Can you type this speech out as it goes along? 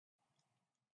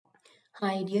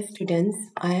Hi, dear students.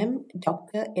 I am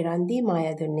Dr. Irandi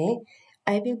Mayadunne.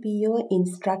 I will be your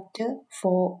instructor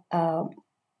for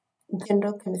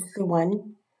General Chemistry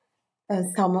 1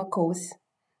 summer course.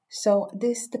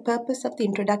 The purpose of the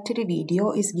introductory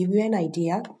video is give you an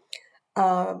idea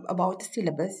about the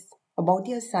syllabus, about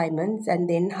the assignments, and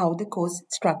then how the course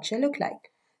structure look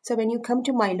like. So when you come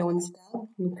to My Loans tab,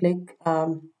 you click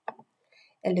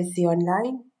LSC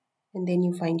Online, and then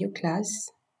you find your class.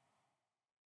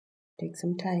 Take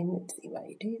some time. Let's see why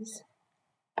it is.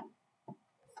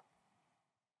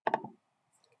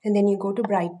 And then you go to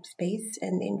Brightspace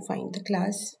and then find the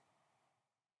class.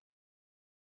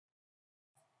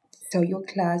 So your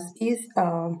class is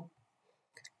Chem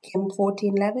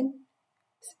 1411.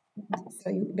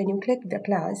 When you click the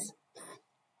class,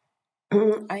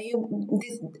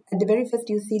 at the very first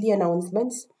you see the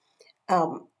announcements.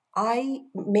 I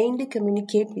mainly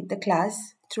communicate with the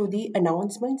class through the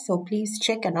announcements. So please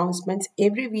check announcements.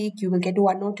 Every week you will get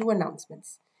one or two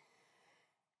announcements.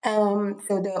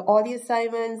 So all the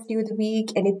assignments due the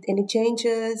week, any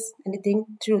changes,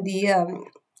 anything through the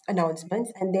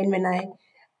announcements. And then when I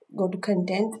go to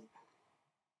content,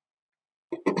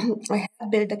 I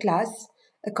have built a class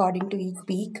according to each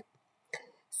week.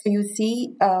 So you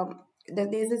see,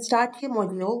 there's a start here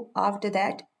module. After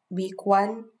that, week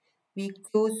 1, week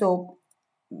 2. So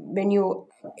when you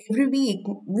every week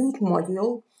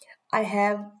module, I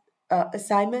have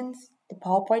assignments, the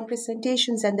PowerPoint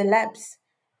presentations, and the labs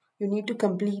you need to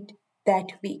complete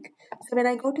that week. So when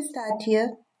I go to start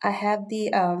here, I have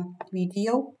the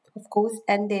video, of course,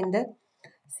 and then the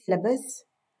syllabus.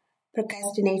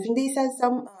 Procrastination. These are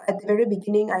some at the very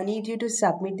beginning. I need you to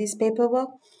submit this paperwork,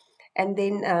 and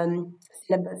then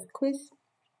syllabus quiz.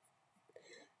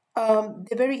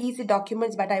 They're very easy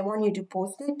documents, but I want you to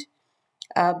post it,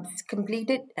 complete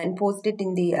it, and post it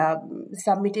in the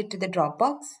submit it to the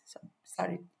Dropbox.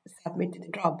 Submit to the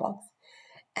Dropbox.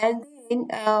 And then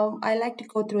I like to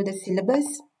go through the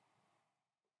syllabus.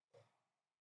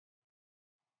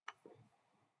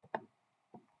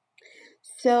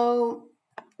 So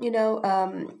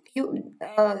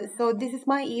so this is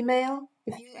my email.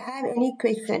 If you have any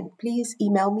question, please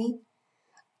email me.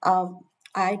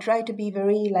 I try to be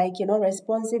very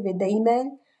responsive with the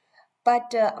email.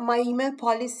 But my email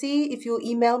policy, if you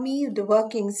email me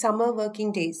the summer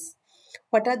working days.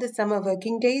 What are the summer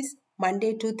working days?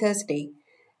 Monday to Thursday.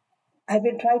 I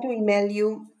will try to email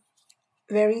you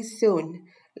very soon.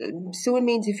 Soon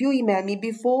means if you email me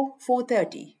before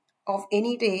 4:30 of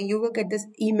any day, you will get this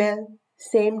email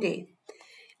same day.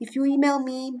 If you email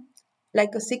me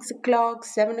like a 6 o'clock,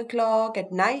 7 o'clock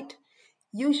at night,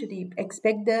 you should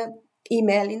expect the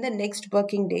email in the next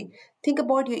working day. Think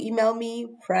about you email me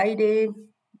Friday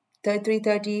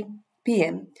 3:30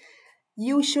 p.m.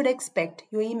 You should expect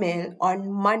your email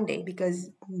on Monday because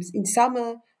in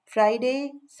summer,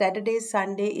 Friday, Saturday,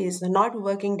 Sunday is not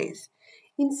working days.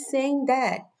 In saying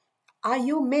that,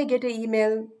 you may get an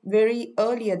email very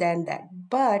earlier than that,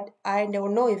 but I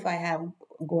don't know if I have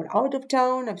gone out of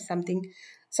town or something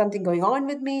going on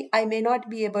with me. I may not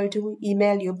be able to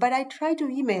email you, but I try to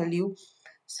email you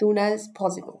soon as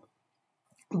possible.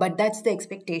 But that's the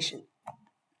expectation.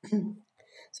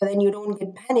 So then you don't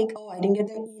get panic. Oh, I didn't get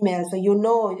the email. So you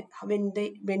know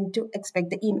when to expect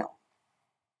the email.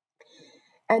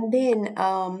 And then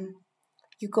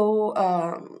you go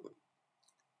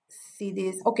see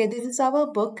this. Okay, this is our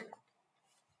book.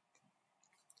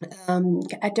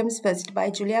 Atoms First by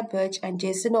Julia Birch and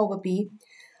Jason Overby.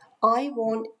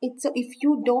 If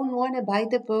you don't want to buy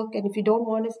the book and if you don't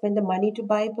want to spend the money to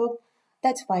buy a book,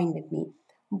 that's fine with me.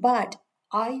 But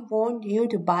I want you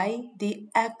to buy the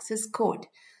access code.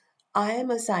 I am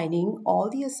assigning all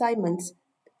the assignments,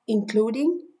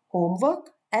 including homework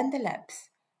and the labs,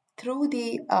 through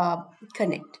the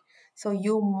Connect. So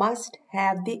you must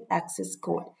have the access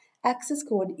code. Access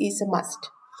code is a must.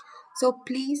 So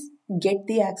please get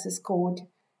the access code.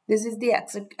 This is the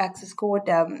access code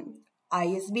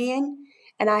ISBN,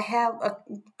 and I have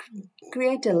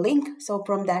create a link. So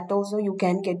from that also you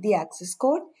can get the access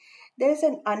code. There's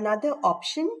another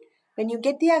option. When you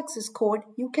get the access code,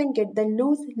 you can get the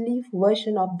loose leaf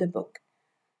version of the book.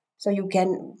 So you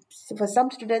can, for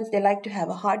some students, they like to have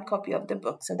a hard copy of the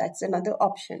book. So that's another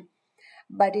option.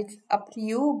 But it's up to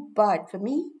you. But for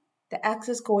me, the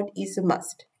access code is a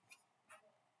must.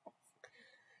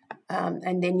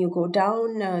 And then you go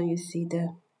down, you see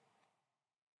the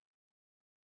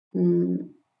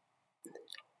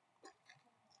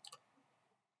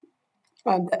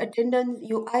the attendance.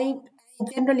 I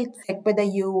generally check whether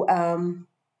you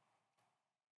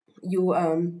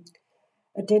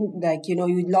attend, like, you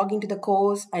log into the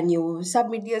course and you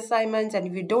submit the assignments, and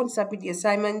if you don't submit the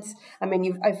assignments,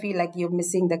 I feel like you're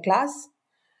missing the class.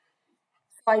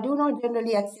 So I do not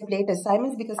generally accept late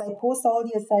assignments because I post all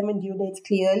the assignment due dates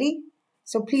clearly.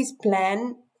 So please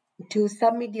plan to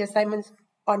submit the assignments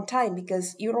on time,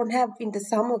 because you don't have, in the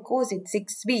summer course, it's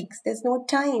 6 weeks. There's no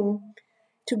time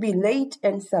to be late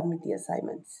and submit the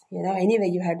assignments. Anyway,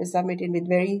 you have to submit it with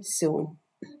very soon.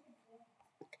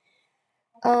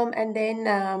 And then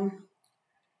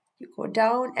you go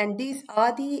down, and these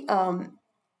are the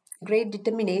grade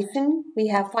determination. We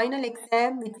have final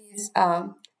exam, which is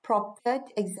proctored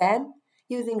exam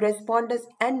using responders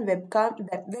and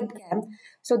webcam.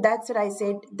 So that's what I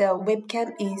said. The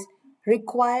webcam is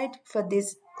required for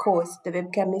this course. The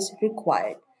webcam is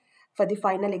required for the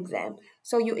final exam.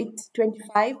 So it's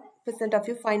 25% of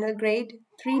your final grade,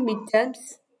 3 midterms,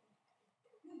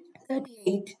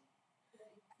 38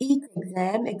 each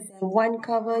exam. Exam 1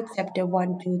 covered chapter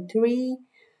 1, 2, 3.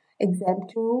 Exam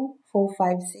 2, 4,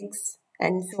 5, 6,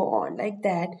 and so on, like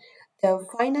that. The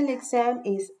final exam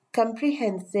is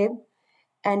comprehensive,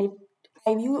 and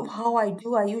how I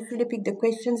do, I usually pick the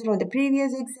questions from the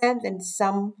previous exams and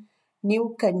some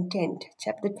new content,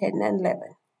 chapter 10 and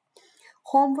 11.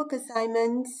 Homework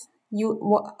assignments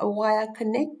via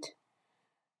Connect,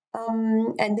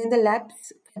 and then the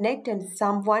labs Connect and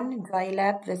some one dry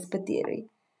lab Vesper theory.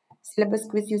 Syllabus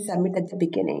quiz you submit at the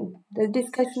beginning. The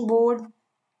discussion board,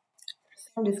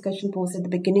 some discussion post at the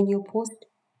beginning you post.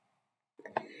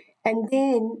 And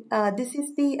then this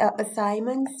is the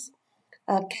assignments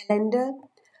calendar.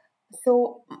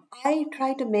 So I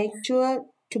try to make sure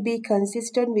to be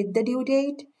consistent with the due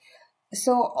date.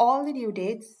 So all the due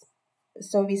dates.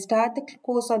 So we start the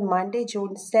course on Monday,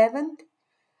 June 7th.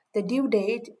 The due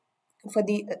date for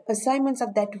the assignments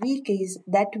of that week is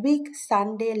that week,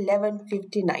 Sunday,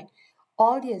 11:59.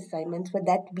 All the assignments for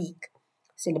that week.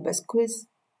 Syllabus quiz,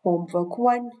 homework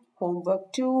 1,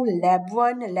 homework 2, lab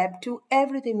 1, lab 2,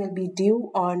 everything will be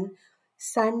due on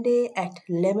Sunday at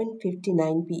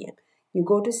 11:59 p.m. You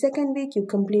go to second week, you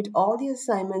complete all the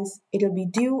assignments, it will be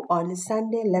due on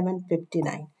Sunday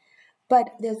 11:59.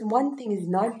 But there's one thing is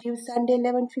not due Sunday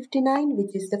 11:59,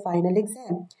 which is the final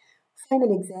exam.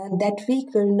 Final exam that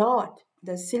week will not.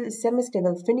 The semester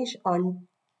will finish on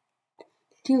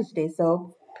Tuesday,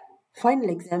 so final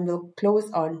exam will close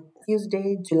on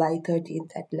Tuesday, July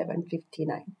 13th at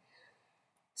 11:59.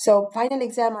 So final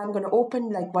exam I'm going to open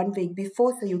like 1 week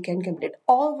before so you can complete.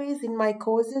 Always in my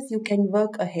courses you can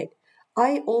work ahead.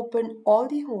 I open all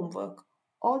the homework,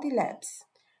 all the labs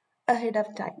ahead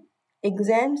of time.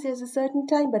 Exams is a certain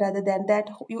time, but other than that,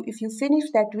 if you finish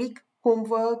that week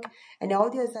homework and all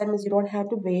the assignments, you don't have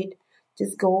to wait.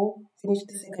 Just go finish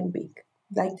the second week.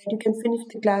 Like that, you can finish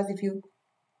the class if you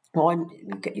want.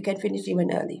 You can finish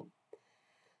even early.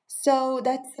 So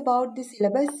that's about the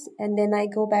syllabus, and then I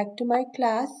go back to my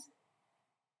class.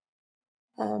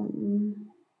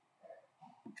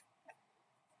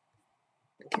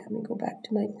 Okay, let me go back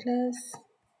to my class.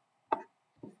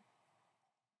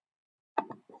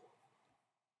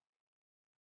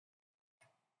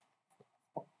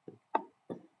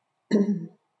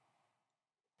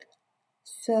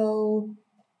 So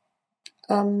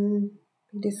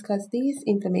discuss these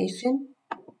information.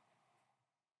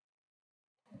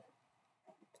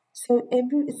 So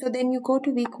then you go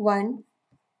to week 1.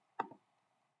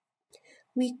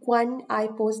 Week 1, I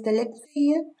post the lecture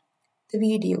here, the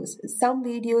videos. Some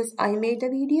videos I made the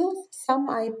videos, some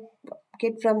I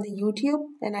get from the YouTube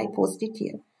and I post it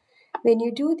here. When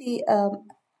you do the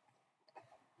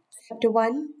chapter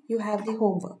 1, you have the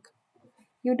homework.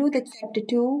 You do the chapter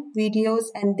 2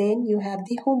 videos and then you have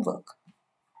the homework.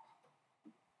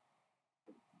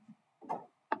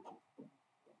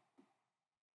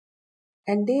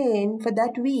 And then for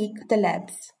that week, the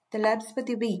labs for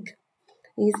the week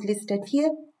is listed here.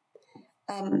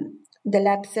 The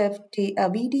lab safety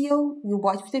video, you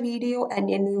watch the video, and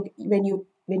then when you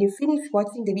finish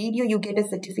watching the video, you get a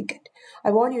certificate.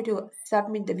 I want you to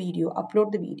submit the video,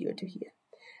 upload the video to here.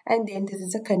 And then this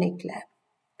is a Connect lab.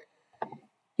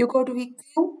 You go to week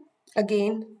 2,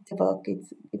 again, the work,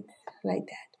 it's like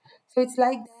that. So it's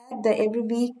like that every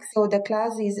week. So the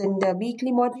class is in the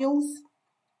weekly modules.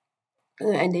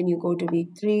 And then you go to week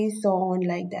 3, so on,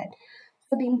 like that.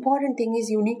 So the important thing is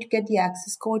you need to get the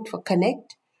access code for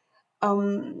Connect.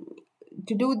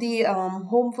 To do the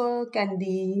homework and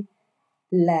the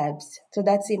labs. So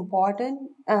that's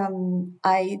important.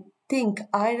 I think,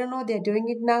 I don't know they're doing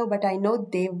it now, but I know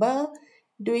they were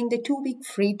doing the 2-week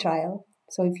free trial.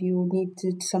 So if you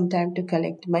need some time to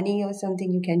collect money or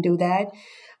something, you can do that.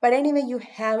 But anyway, you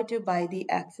have to buy the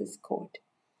access code.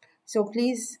 So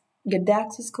please get the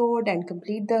access code and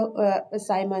complete the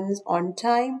assignments on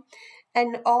time.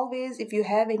 And always, if you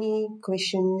have any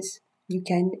questions, you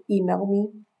can email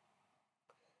me.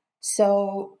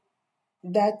 So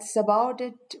that's about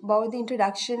it, about the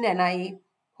introduction. And I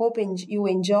hope you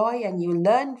enjoy and you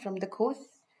learn from the course.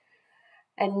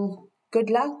 And good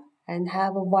luck and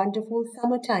have a wonderful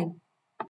summertime.